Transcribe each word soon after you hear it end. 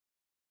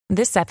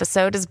This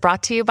episode is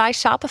brought to you by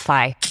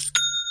Shopify.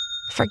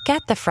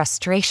 Forget the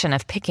frustration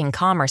of picking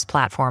commerce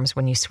platforms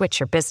when you switch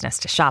your business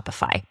to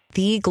Shopify,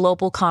 the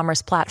global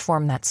commerce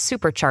platform that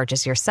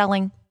supercharges your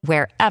selling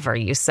wherever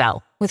you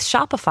sell. With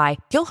Shopify,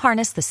 you'll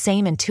harness the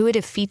same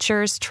intuitive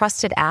features,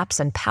 trusted apps,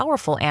 and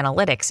powerful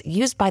analytics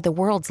used by the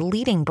world's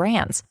leading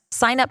brands.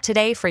 Sign up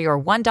today for your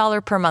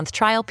 $1 per month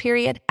trial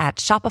period at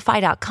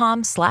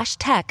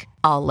shopify.com/tech,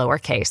 all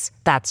lowercase.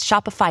 That's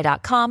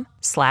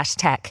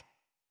shopify.com/tech.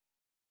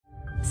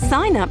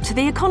 Sign up to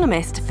The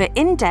Economist for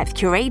in-depth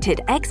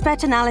curated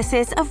expert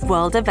analysis of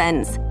world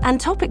events and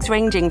topics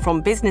ranging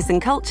from business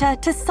and culture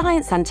to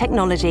science and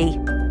technology.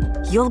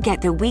 You'll get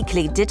the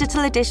weekly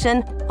digital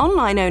edition,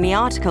 online-only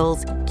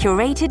articles,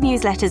 curated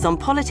newsletters on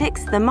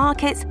politics, the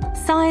markets,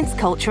 science,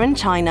 culture and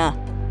China,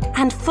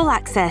 and full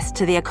access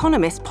to The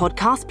Economist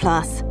Podcast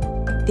Plus.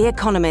 The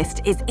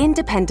Economist is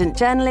independent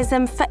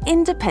journalism for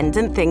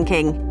independent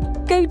thinking.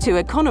 Go to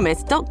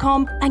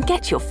economist.com and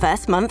get your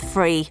first month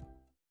free.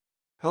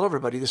 Hello,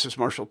 everybody. This is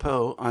Marshall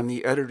Poe. I'm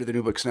the editor of the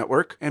New Books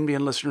Network.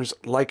 NBN listeners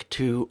like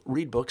to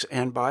read books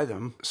and buy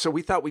them. So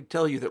we thought we'd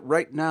tell you that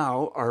right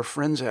now, our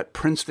friends at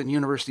Princeton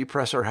University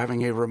Press are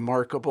having a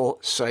remarkable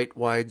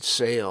site-wide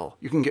sale.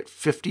 You can get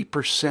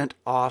 50%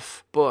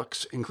 off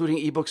books, including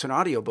ebooks and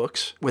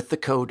audiobooks, with the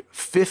code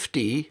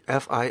 50,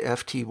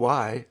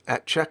 F-I-F-T-Y,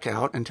 at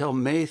checkout until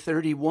May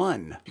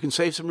 31. You can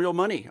save some real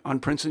money on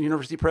Princeton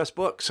University Press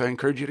books. I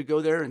encourage you to go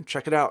there and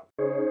check it out.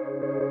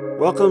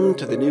 Welcome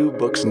to the New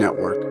Books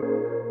Network.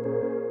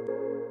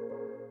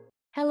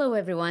 Hello,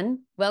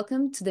 everyone.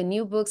 Welcome to the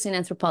New Books in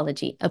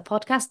Anthropology, a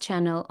podcast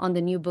channel on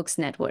the New Books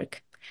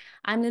Network.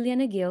 I'm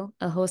Liliana Gill,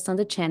 a host on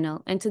the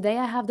channel, and today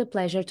I have the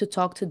pleasure to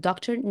talk to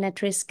Dr.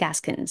 Nettrice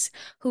Gaskins,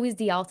 who is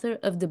the author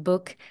of the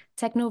book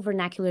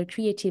Techno-Vernacular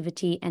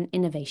Creativity and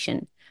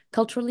Innovation,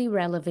 Culturally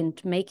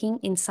Relevant Making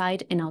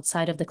Inside and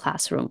Outside of the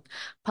Classroom,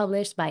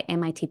 published by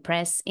MIT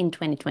Press in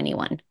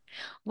 2021.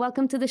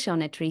 Welcome to the show,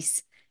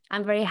 Nettrice.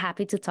 I'm very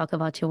happy to talk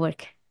about your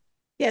work.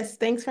 Yes,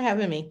 thanks for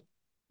having me.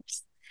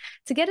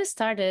 To get us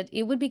started,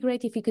 it would be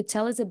great if you could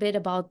tell us a bit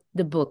about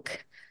the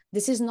book.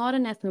 This is not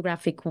an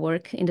ethnographic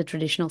work in the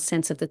traditional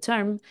sense of the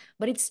term,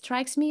 but it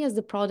strikes me as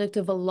the product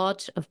of a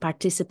lot of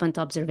participant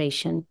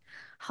observation.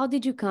 How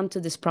did you come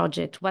to this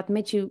project? What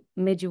made you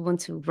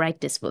want to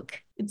write this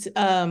book? It's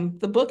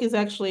the book is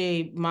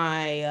actually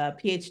my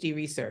PhD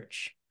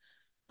research.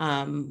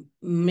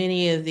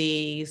 Many of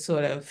the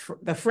sort of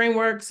the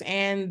frameworks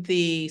and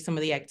some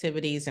of the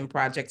activities and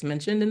projects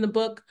mentioned in the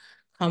book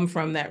come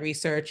from that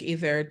research,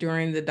 either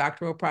during the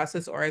doctoral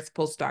process or as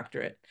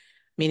postdoctorate,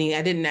 meaning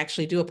I didn't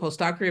actually do a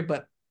postdoctorate,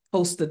 but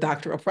post the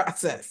doctoral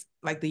process,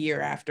 like the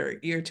year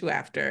or two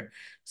after.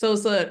 So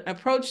it's an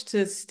approach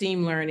to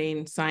STEAM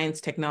learning, science,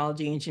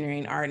 technology,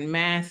 engineering, art, and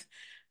math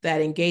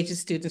that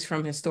engages students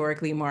from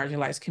historically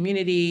marginalized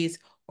communities,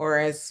 or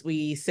as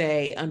we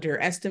say,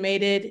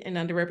 underestimated and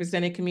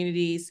underrepresented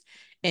communities,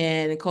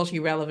 and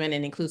culturally relevant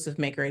and inclusive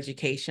maker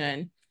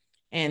education.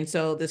 And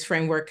so this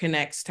framework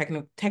connects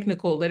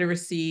technical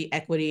literacy,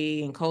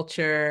 equity, and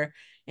culture,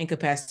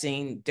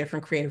 encompassing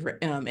different creative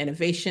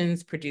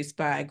innovations produced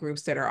by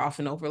groups that are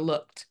often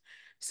overlooked.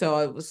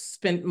 So I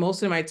spent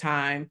most of my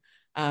time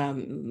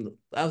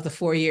of the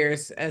 4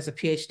 years as a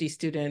PhD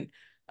student.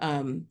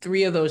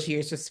 3 of those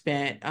years were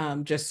spent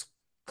just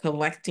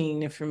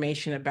collecting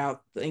information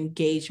about the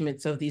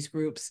engagements of these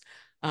groups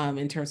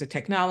in terms of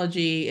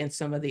technology and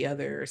some of the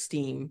other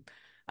STEAM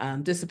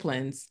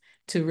disciplines,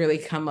 to really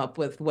come up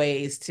with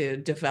ways to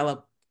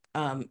develop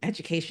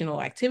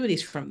educational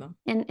activities from them.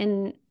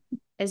 And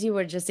as you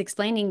were just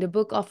explaining, the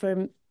book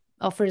offers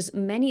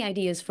many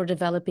ideas for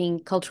developing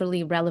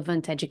culturally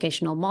relevant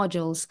educational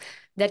modules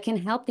that can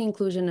help the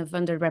inclusion of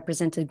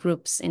underrepresented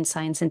groups in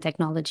science and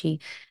technology.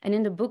 And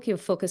in the book, you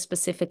focus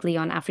specifically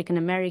on African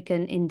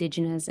American,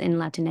 Indigenous, and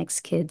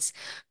Latinx kids.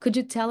 Could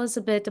you tell us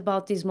a bit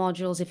about these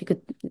modules? If you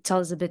could tell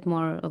us a bit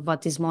more of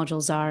what these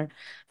modules are.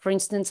 For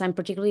instance, I'm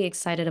particularly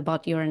excited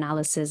about your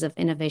analysis of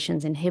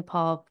innovations in hip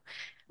hop,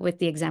 with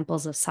the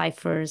examples of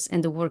ciphers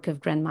and the work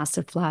of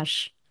Grandmaster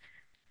Flash.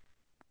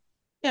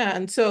 Yeah,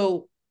 and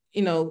so,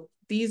 the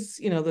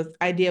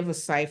idea of a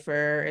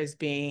cipher as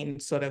being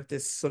sort of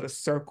this sort of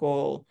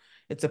circle.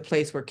 It's a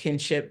place where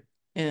kinship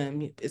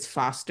is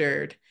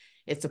fostered.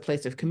 It's a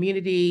place of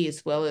community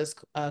as well as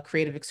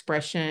creative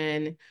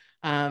expression.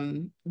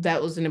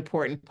 That was an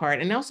important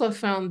part. And also I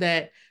found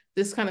that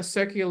this kind of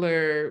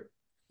circular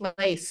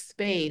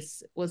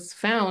space was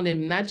found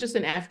in not just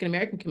in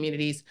African-American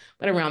communities,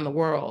 but around the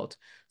world.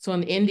 So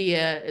in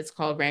India, it's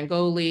called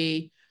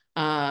Rangoli,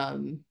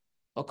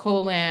 or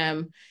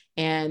Kolam,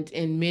 and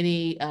in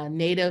many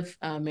Native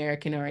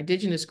American or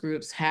Indigenous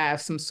groups have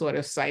some sort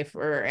of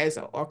cipher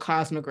or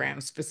cosmogram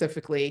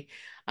specifically.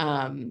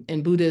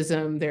 In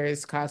Buddhism,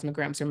 there's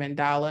cosmograms or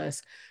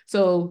mandalas.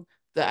 So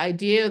the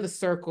idea of the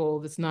circle,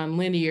 this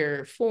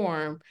nonlinear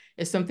form,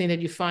 is something that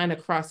you find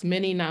across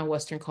many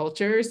non-Western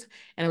cultures.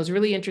 And I was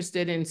really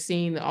interested in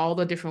seeing all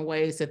the different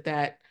ways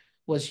that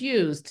was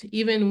used,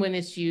 even when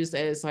it's used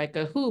as like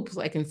a hoop,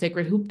 like in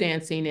sacred hoop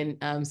dancing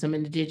in some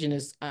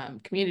indigenous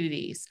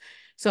communities.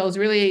 So I was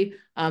really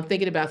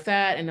thinking about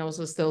that, and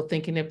also still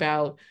thinking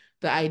about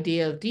the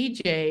idea of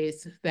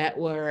DJs that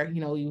were,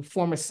 you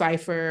form a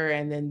cipher,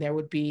 and then there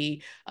would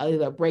be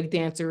either break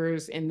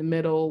dancers in the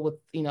middle with,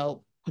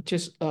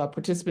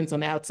 participants on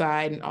the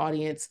outside and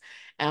audience,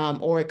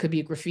 or it could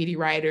be graffiti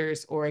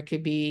writers, or it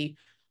could be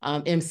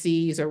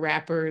MCs or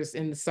rappers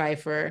in the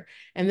cipher.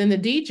 And then the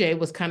DJ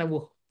was kind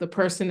of the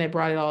person that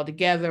brought it all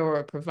together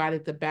or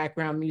provided the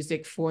background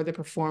music for the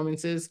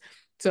performances.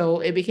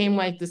 So it became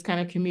like this kind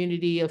of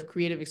community of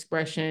creative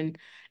expression.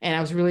 And I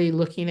was really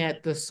looking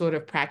at the sort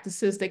of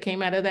practices that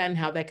came out of that and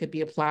how that could be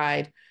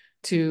applied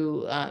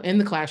to in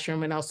the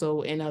classroom and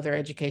also in other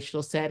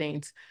educational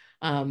settings.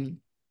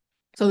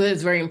 So that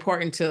it's very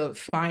important to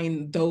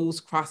find those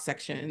cross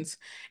sections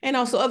and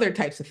also other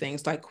types of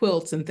things like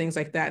quilts and things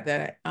like that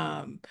that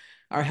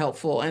are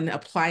helpful, and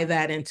apply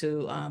that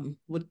into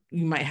what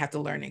you might have to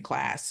learn in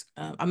class,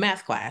 a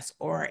math class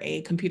or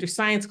a computer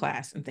science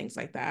class and things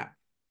like that.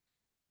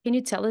 Can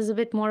you tell us a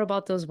bit more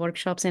about those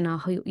workshops and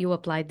how you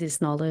applied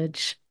this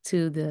knowledge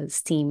to the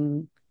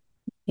STEAM?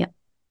 Yeah.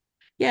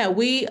 Yeah,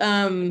 we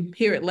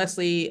here at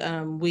Lesley,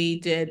 I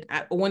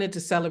wanted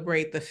to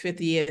celebrate the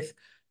 50th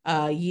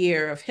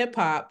year of hip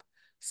hop.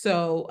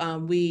 So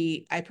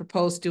I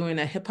proposed doing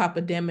a hip hop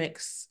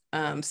academics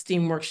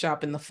STEAM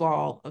workshop in the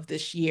fall of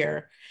this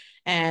year.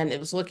 And it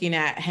was looking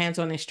at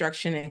hands-on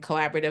instruction and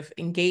collaborative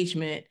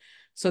engagement,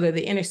 so that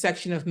the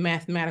intersection of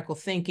mathematical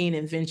thinking,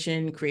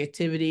 invention,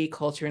 creativity,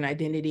 culture, and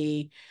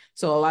identity.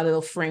 So a lot of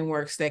the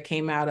frameworks that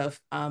came out of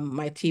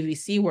my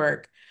TVC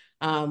work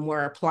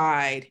were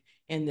applied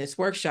in this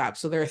workshop.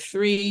 So there are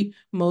three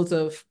modes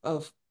of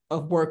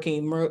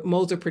working,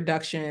 modes of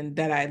production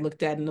that I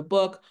looked at in the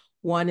book.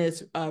 One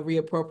is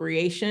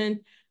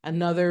reappropriation,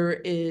 another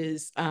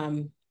is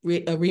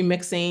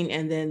remixing,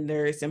 and then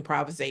there's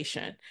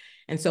improvisation.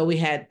 And so we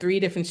had three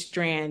different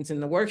strands in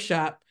the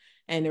workshop,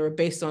 and they were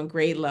based on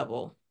grade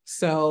level.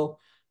 So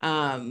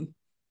one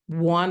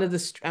of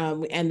the,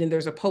 and then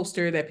there's a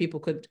poster that people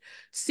could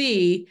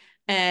see.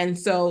 And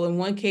so in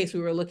one case,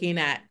 we were looking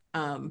at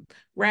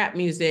rap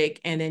music,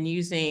 and then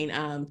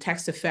using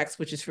text effects,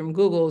 which is from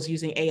Google's,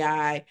 using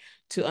AI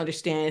to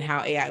understand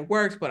how AI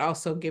works, but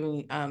also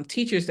giving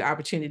teachers the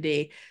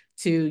opportunity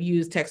to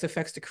use text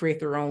effects to create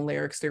their own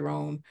lyrics, their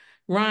own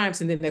rhymes.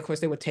 And then of course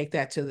they would take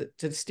that to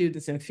the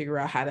students and figure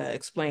out how to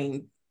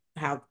explain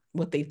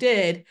what they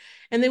did.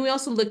 And then we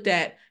also looked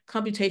at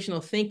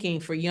computational thinking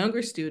for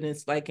younger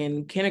students, like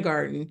in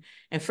kindergarten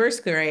and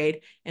first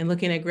grade, and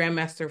looking at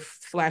Grandmaster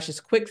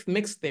Flash's quick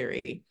mix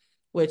theory,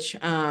 which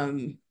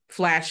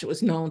Flash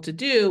was known to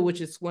do,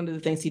 which is one of the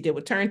things he did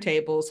with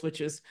turntables,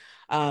 which is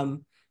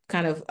kind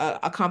of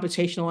a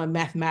computational and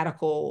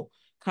mathematical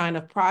kind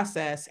of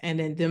process. And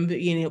then them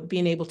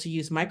being able to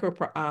use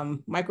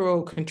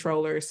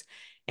microcontrollers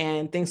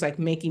and things like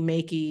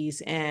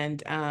makey-makeys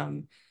and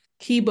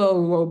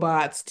Kibo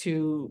robots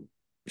to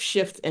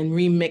shift and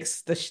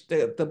remix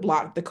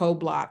the code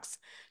blocks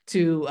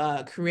to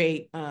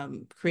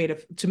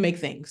to make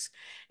things,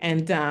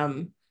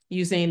 and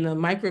using the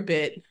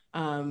microbit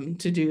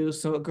to do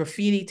some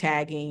graffiti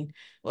tagging.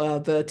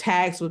 The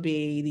tags would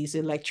be these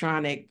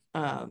electronic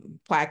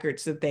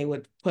placards that they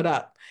would put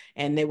up,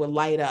 and they would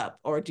light up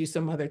or do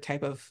some other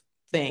type of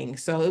thing.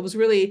 So it was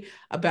really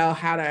about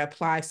how to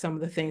apply some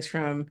of the things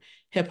from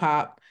hip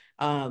hop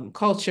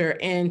culture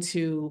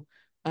into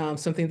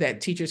something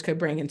that teachers could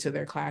bring into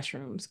their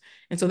classrooms.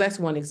 And so that's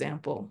one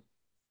example.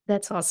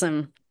 That's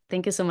awesome.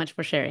 Thank you so much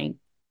for sharing.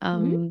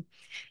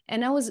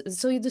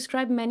 So you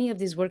described many of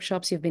these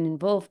workshops you've been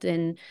involved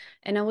in,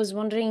 and I was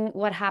wondering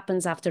what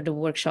happens after the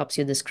workshops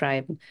you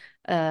describe.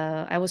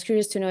 I was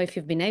curious to know if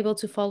you've been able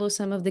to follow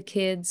some of the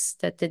kids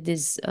that did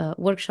these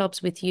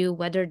workshops with you,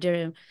 whether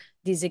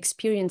these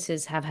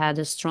experiences have had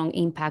a strong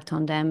impact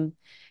on them.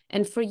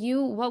 And for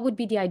you, what would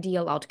be the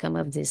ideal outcome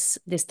of this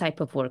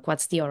type of work?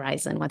 What's the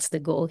horizon? What's the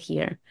goal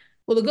here?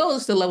 Well, the goal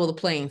is to level the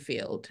playing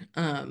field.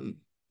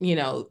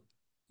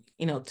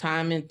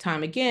 Time and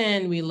time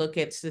again, we look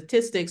at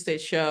statistics that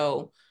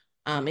show,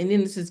 and then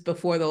this is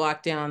before the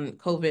lockdown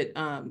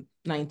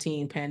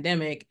COVID-19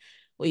 pandemic,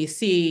 where you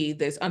see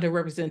there's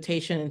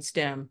underrepresentation in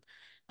STEM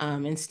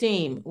and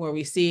STEAM, where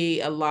we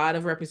see a lot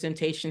of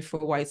representation for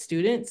white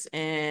students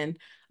and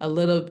a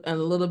little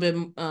bit,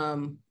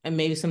 and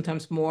maybe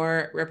sometimes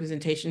more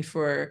representation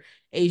for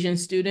Asian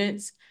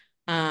students.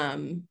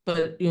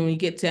 But when we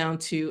get down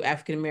to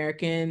African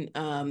American,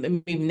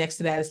 and maybe next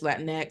to that is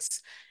Latinx,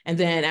 and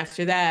then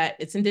after that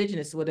it's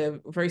Indigenous, with a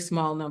very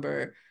small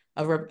number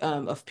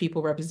of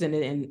people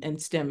represented in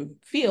STEM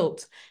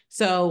fields.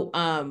 So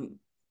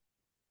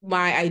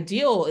my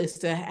ideal is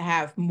to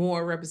have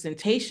more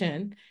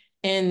representation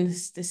in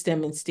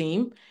STEM and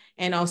STEAM,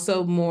 and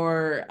also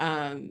more.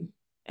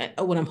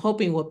 What I'm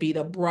hoping will be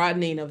the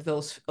broadening of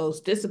those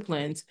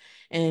disciplines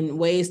in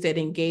ways that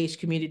engage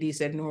communities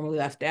that are normally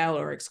left out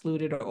or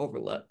excluded or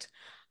overlooked,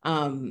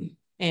 and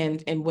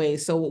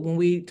ways. So when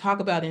we talk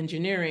about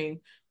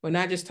engineering, we're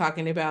not just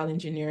talking about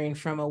engineering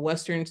from a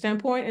Western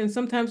standpoint, and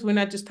sometimes we're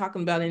not just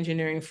talking about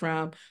engineering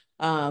from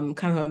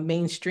kind of a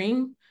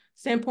mainstream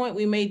standpoint,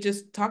 we may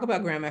just talk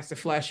about Grandmaster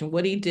Flash and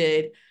what he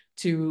did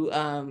to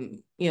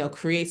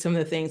create some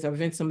of the things, or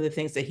invent some of the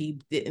things that he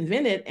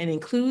invented, and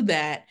include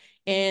that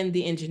in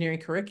the engineering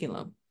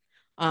curriculum.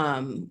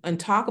 And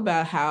talk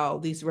about how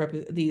these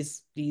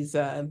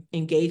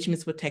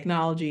engagements with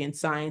technology and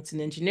science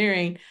and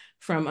engineering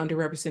from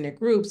underrepresented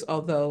groups,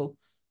 although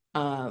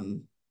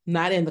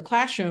not in the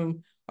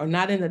classroom or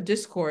not in the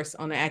discourse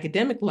on an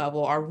academic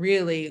level, are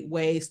really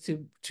ways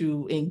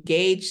to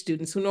engage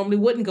students who normally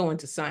wouldn't go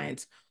into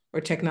science or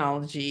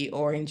technology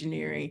or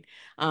engineering.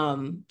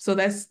 So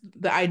that's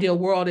the ideal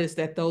world, is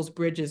that those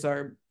bridges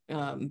are,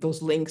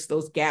 those links,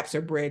 those gaps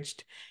are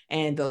bridged,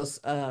 and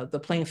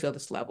the playing field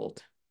is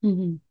leveled.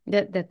 Mm-hmm.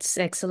 That's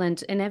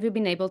excellent. And have you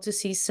been able to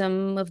see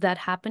some of that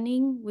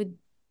happening with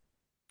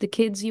the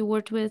kids you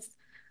worked with?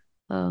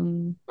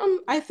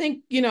 I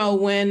think,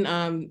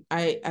 when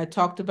I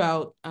talked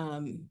about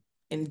in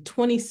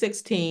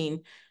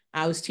 2016,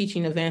 I was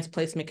teaching advanced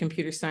placement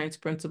computer science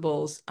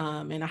principles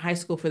in a high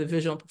school for the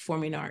visual and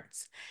performing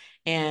arts.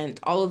 And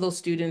all of those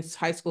students,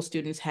 high school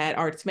students, had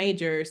arts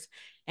majors,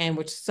 and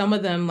which some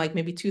of them, like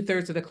maybe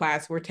 2/3 of the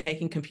class, were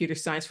taking computer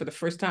science for the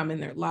first time in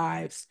their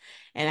lives.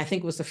 And I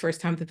think it was the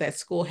first time that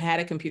school had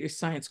a computer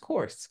science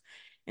course.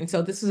 And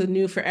so this is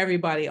new for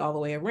everybody all the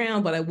way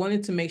around, but I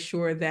wanted to make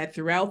sure that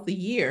throughout the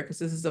year, because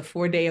this is a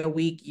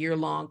 4-day-a-week,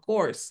 year-long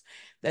course,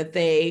 that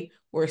they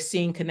were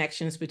seeing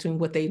connections between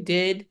what they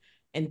did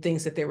and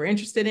things that they were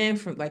interested in,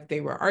 from like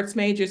they were arts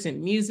majors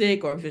in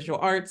music or visual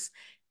arts,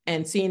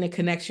 and seeing a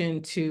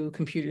connection to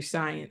computer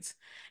science.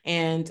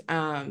 And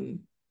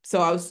so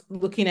I was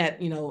looking at,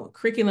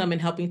 curriculum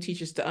and helping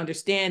teachers to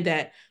understand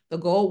that the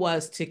goal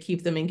was to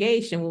keep them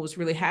engaged. And what was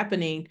really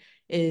happening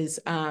is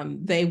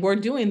they were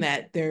doing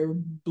that. They're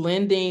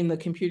blending the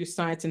computer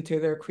science into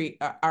their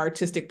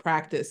artistic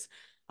practice.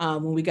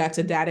 When we got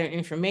to data and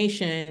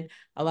information,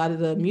 a lot of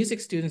the music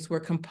students were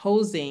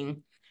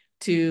composing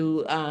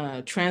to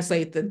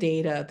translate the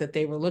data that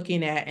they were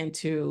looking at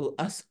into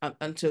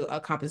a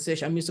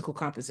composition, a musical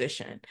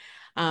composition.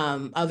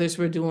 Others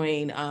were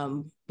doing,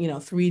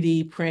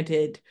 3D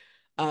printed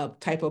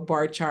type of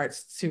bar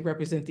charts to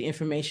represent the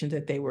information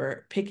that they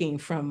were picking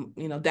from,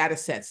 data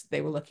sets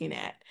they were looking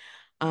at.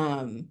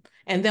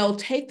 And they'll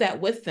take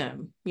that with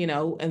them,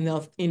 and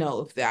they'll,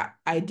 if that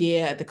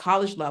idea at the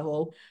college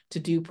level to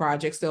do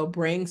projects, they'll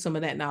bring some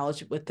of that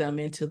knowledge with them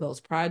into those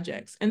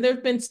projects. And there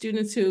have been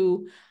students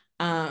who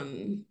I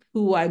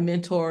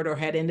mentored or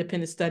had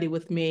independent study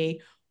with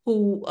me,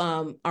 who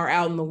are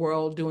out in the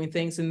world doing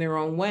things in their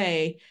own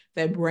way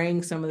that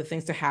bring some of the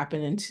things that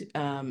happen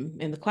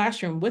in the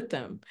classroom with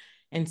them.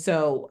 And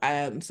so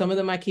some of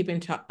them I keep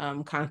in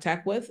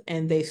contact with,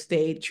 and they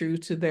stayed true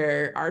to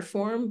their art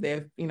form.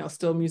 They're,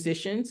 still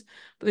musicians,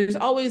 but there's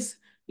always,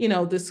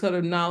 this sort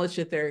of knowledge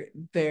that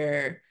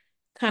they're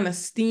kind of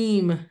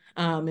STEAM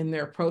in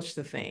their approach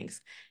to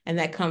things. And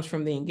that comes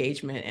from the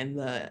engagement and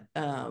the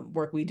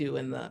work we do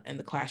in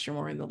the classroom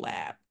or in the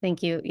lab.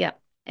 Thank you. Yeah.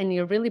 And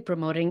you're really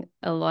promoting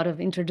a lot of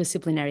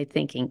interdisciplinary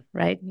thinking,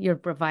 right? You're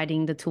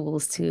providing the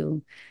tools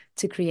to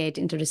create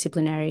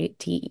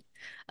interdisciplinarity.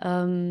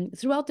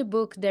 Throughout the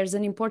book, there's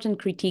an important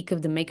critique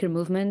of the maker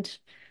movement.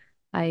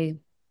 About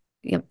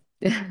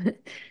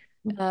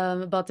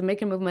the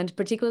maker movement,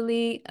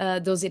 particularly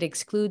those it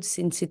excludes,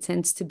 since it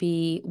tends to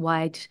be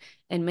white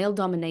and male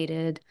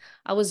dominated.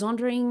 I was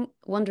wondering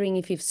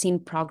if you've seen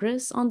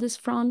progress on this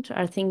front.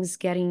 Are things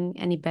getting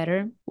any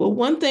better? Well,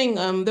 one thing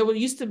there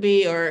used to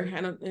be, or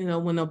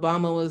when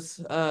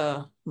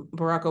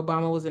Barack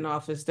Obama was in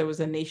office, there was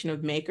a Nation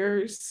of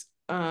Makers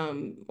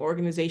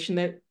organization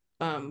that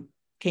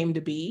came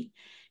to be.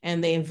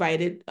 And they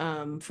invited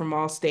from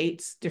all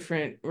states,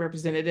 different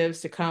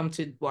representatives to come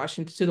to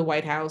Washington, to the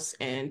White House,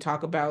 and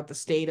talk about the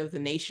state of the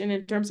nation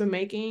in terms of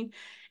making.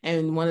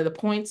 And one of the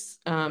points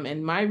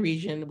in my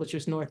region, which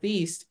was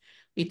Northeast,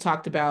 we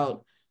talked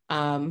about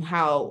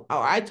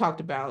I talked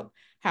about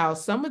how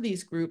some of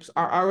these groups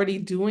are already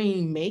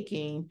doing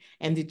making,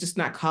 and they're just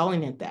not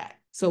calling it that.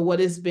 So what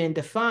has been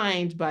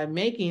defined by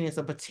making is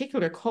a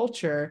particular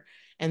culture,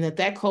 and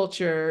that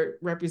culture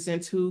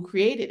represents who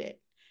created it.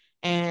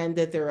 And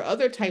that there are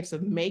other types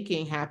of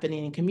making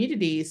happening in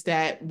communities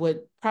that would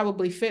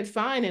probably fit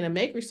fine in a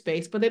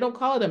makerspace, but they don't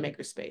call it a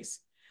makerspace.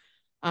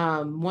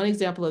 One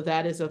example of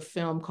that is a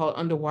film called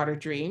Underwater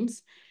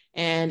Dreams.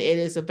 And it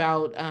is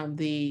about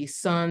the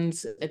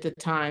sons at the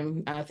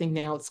time, I think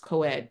now it's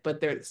co-ed, but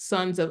they're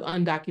sons of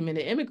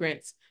undocumented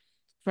immigrants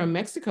from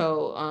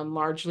Mexico,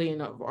 largely,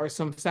 or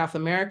some South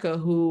America,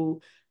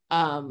 who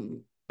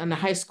in the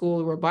high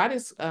school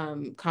robotics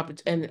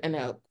competition, and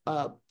a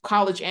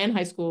college and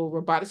high school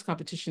robotics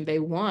competition, they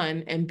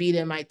won and beat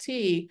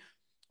MIT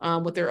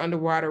with their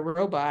underwater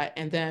robot.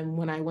 And then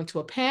when I went to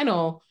a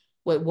panel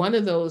with one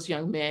of those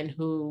young men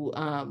who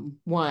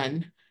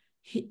won,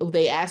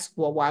 they asked,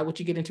 well, why would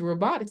you get into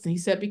robotics? And he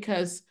said,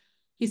 because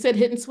he said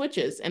hitting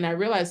switches. And I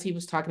realized he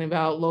was talking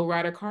about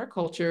lowrider car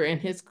culture in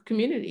his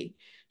community.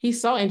 He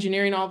saw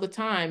engineering all the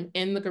time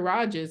in the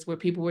garages where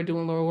people were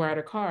doing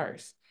lowrider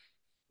cars.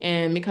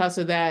 And because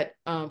of that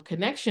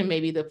connection,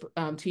 maybe the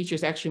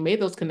teachers actually made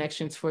those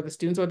connections for the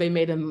students, or they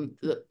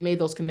made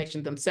those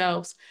connections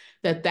themselves,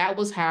 that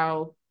was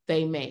how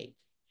they made.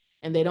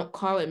 And they don't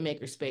call it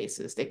maker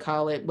spaces. They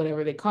call it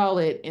whatever they call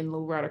it in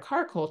low rider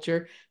car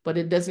culture, but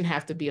it doesn't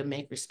have to be a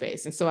maker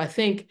space. And so I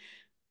think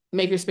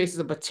makerspace is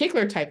a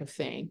particular type of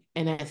thing.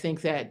 And I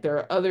think that there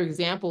are other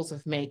examples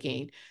of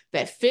making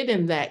that fit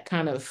in that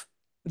kind of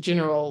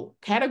general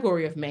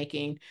category of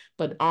making,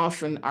 but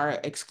often are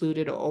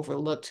excluded or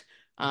overlooked,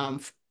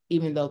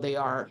 even though they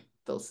are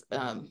those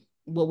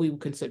what we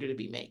would consider to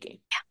be making.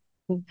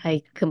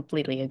 I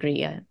completely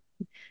agree.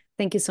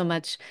 Thank you so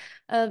much.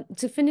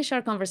 To finish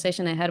our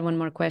conversation, I had one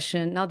more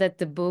question. Now that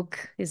the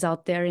book is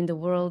out there in the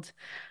world,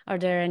 are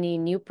there any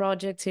new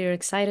projects you're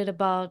excited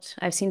about?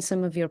 I've seen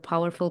some of your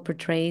powerful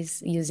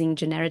portraits using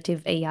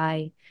generative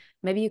AI.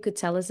 Maybe you could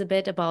tell us a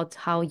bit about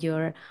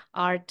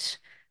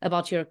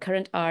about your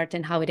current art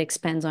and how it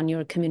expands on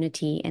your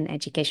community and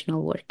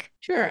educational work.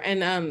 Sure.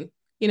 And,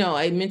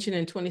 I mentioned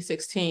in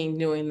 2016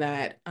 doing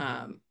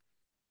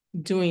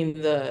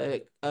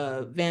the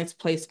advanced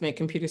placement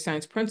computer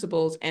science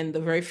principles, and the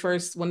very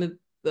first one of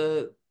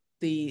the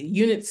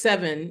unit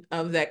 7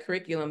 of that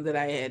curriculum that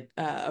I had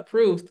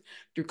approved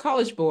through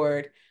College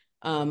Board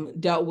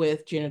dealt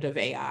with generative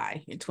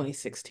AI in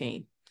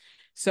 2016.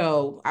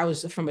 So I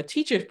was, from a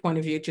teacher's point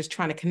of view, just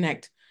trying to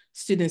connect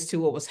students to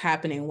what was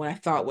happening, what I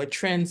thought were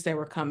trends that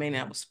were coming.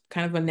 I was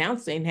kind of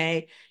announcing,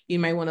 hey, you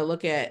might want to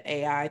look at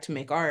AI to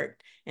make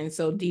art. And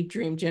so Deep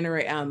Dream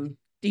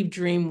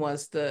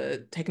was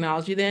the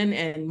technology then,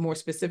 and more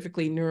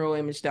specifically neural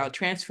image style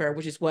transfer,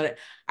 which is what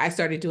I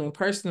started doing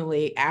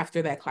personally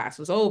after that class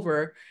was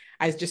over.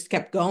 I just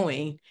kept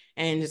going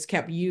and just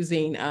kept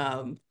using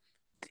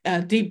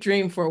Deep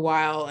Dream for a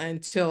while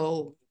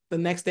until the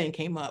next thing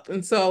came up.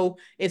 And so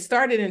it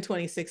started in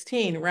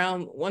 2016,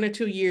 around 1 or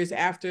 2 years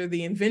after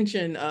the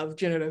invention of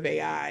generative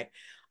AI.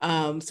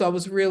 So I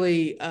was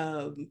really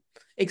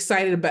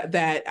excited about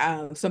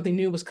that. Something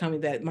new was coming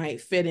that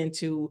might fit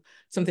into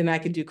something I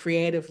could do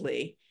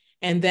creatively.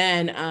 And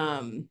then,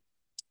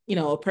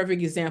 a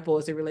perfect example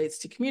as it relates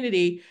to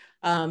community,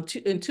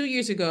 2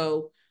 years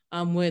ago,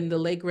 when the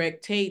late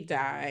Greg Tate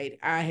died,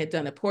 I had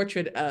done a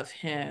portrait of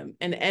him.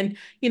 And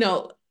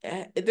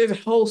there's a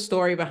whole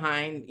story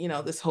behind,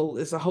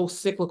 there's a whole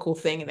cyclical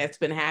thing that's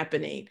been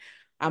happening.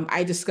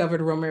 I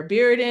discovered Romare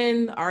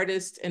Bearden,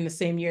 artist, in the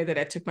same year that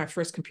I took my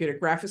first computer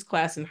graphics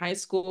class in high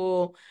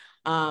school.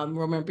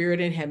 Romare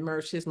Bearden had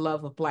merged his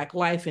love of Black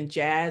life and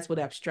jazz with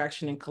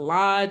abstraction and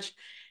collage.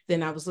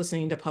 Then I was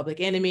listening to Public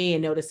Enemy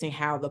and noticing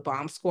how the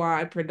Bomb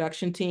Squad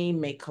production team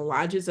made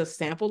collages of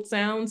sampled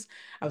sounds.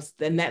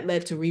 Then that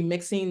led to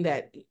remixing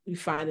that we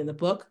find in the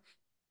book.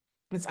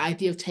 This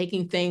idea of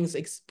taking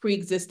things,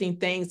 pre-existing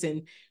things,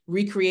 and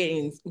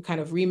recreating,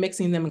 kind of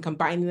remixing them and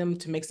combining them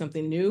to make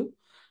something new.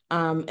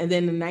 And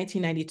then in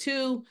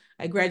 1992,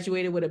 I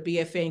graduated with a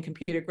BFA in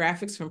computer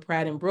graphics from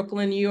Pratt in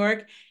Brooklyn, New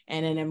York.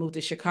 And then I moved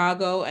to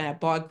Chicago and I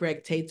bought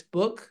Greg Tate's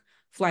book,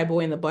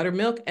 Flyboy and the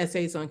Buttermilk,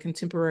 Essays on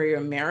Contemporary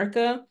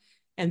America.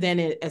 And then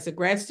as a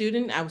grad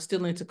student, I was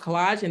still into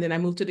collage, and then I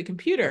moved to the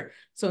computer.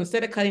 So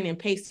instead of cutting and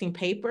pasting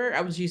paper,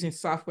 I was using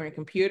software and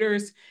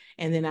computers.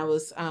 And then I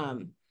was,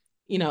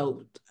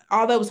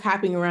 all that was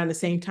happening around the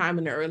same time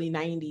in the early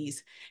 90s.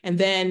 And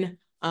then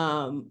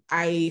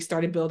I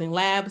started building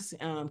labs,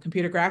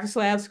 computer graphics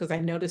labs, because I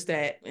noticed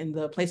that in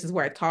the places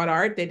where I taught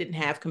art, they didn't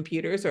have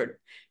computers or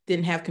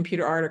didn't have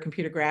computer art or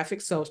computer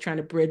graphics. So I was trying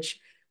to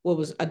bridge what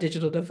was a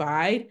digital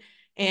divide.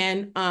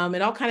 And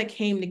it all kind of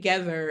came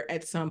together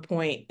at some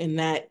point in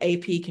that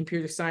AP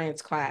computer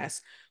science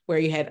class, where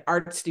you had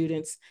art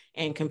students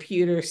and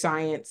computer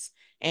science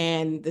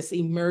and this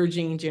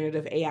emerging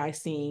generative AI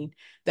scene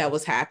that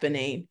was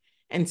happening.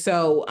 And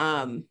so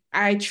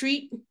I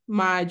treat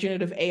my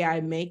generative AI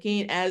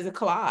making as a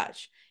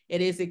collage.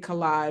 It is a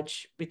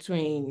collage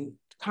between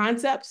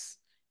concepts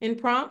and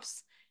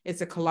prompts.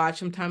 It's a collage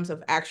sometimes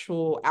of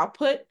actual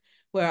output,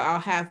 where I'll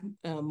have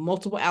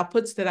multiple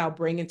outputs that I'll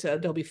bring into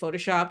Adobe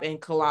Photoshop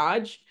and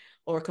collage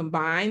or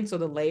combine, so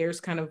the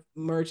layers kind of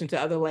merge into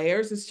other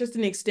layers. It's just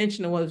an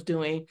extension of what I was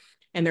doing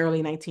in the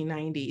early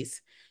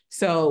 1990s.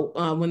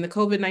 So when the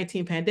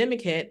COVID-19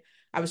 pandemic hit,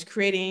 I was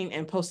creating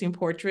and posting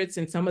portraits,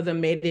 and some of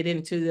them made it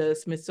into the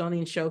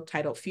Smithsonian show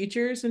titled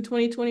Futures in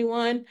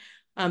 2021.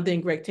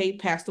 Then Greg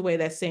Tate passed away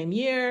that same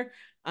year.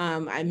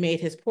 I made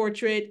his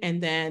portrait,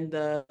 and then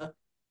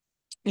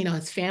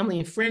his family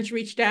and friends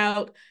reached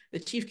out. The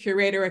chief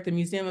curator at the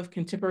Museum of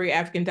Contemporary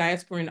African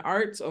Diasporan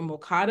Arts, or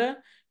MOCADA,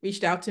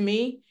 reached out to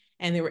me,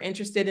 and they were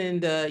interested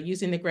in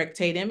using the Greg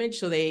Tate image.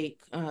 So they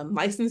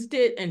licensed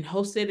it and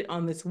hosted it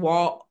on this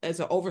wall as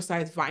an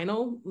oversized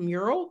vinyl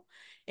mural.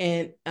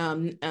 And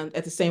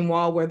at the same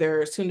wall where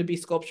there's soon to be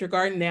sculpture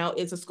garden, now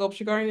is a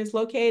sculpture garden is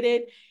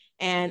located.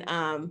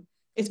 And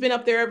it's been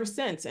up there ever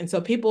since. And so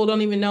people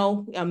don't even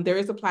know, there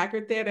is a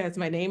placard there that has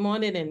my name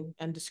on it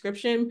and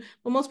description,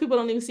 but most people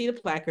don't even see the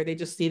placard. They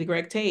just see the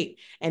Greg Tate.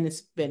 And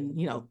it's been,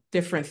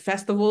 different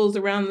festivals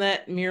around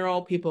that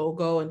mural. People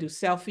go and do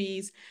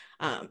selfies.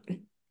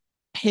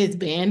 his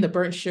band, the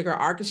Burnt Sugar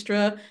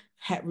Orchestra,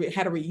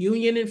 had a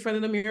reunion in front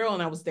of the mural,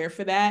 and I was there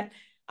for that.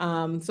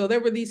 So there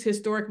were these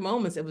historic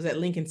moments. It was at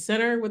Lincoln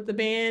Center with the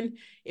band.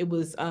 It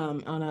was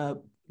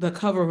on the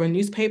cover of a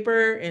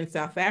newspaper in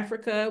South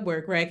Africa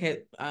where Greg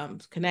had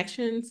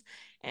connections.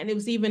 And it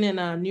was even in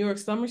a New York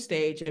Summer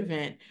Stage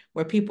event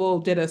where people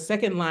did a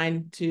second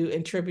line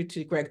in tribute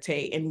to Greg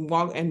Tate and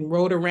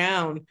rode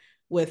around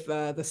with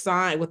the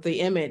sign, with the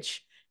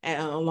image,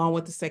 along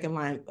with the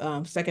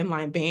second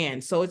line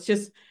band. So it's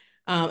just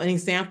an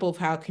example of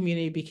how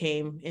community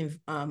became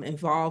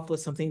involved with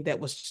something that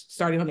was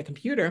starting on the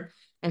computer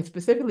and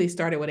specifically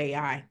started with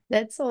AI.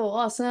 That's so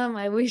awesome.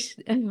 I wish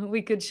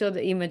we could show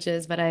the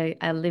images, but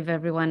I leave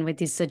everyone with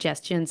these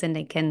suggestions and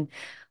they can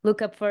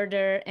look up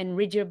further and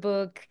read your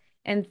book.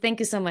 And thank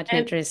you so much,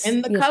 Nettrice.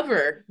 And the Yes.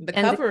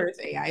 cover, is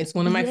AI. It's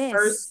one of my Yes.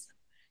 first.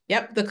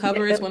 Yep, the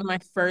cover is one of my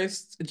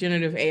first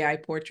generative AI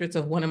portraits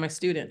of one of my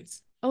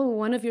students. Oh,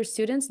 one of your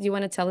students? Do you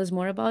want to tell us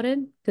more about it?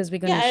 Because we're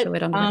going to show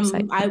it on the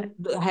website.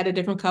 I had a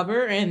different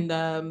cover, and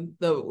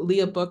the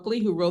Leah Buckley,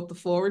 who wrote the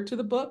forward to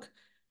the book,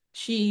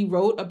 she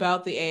wrote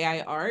about the AI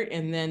art,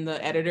 and then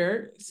the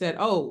editor said,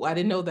 "Oh, I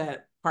didn't know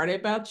that part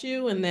about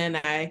you." And then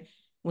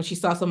when she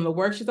saw some of the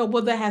work, she thought,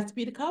 "Well, that has to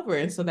be the cover,"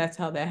 and so that's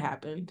how that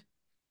happened.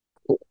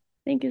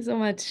 Thank you so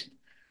much.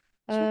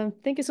 Sure.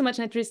 Thank you so much,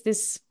 Nettrice.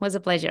 This was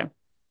a pleasure.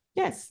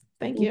 Yes,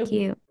 thank Thank you.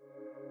 you.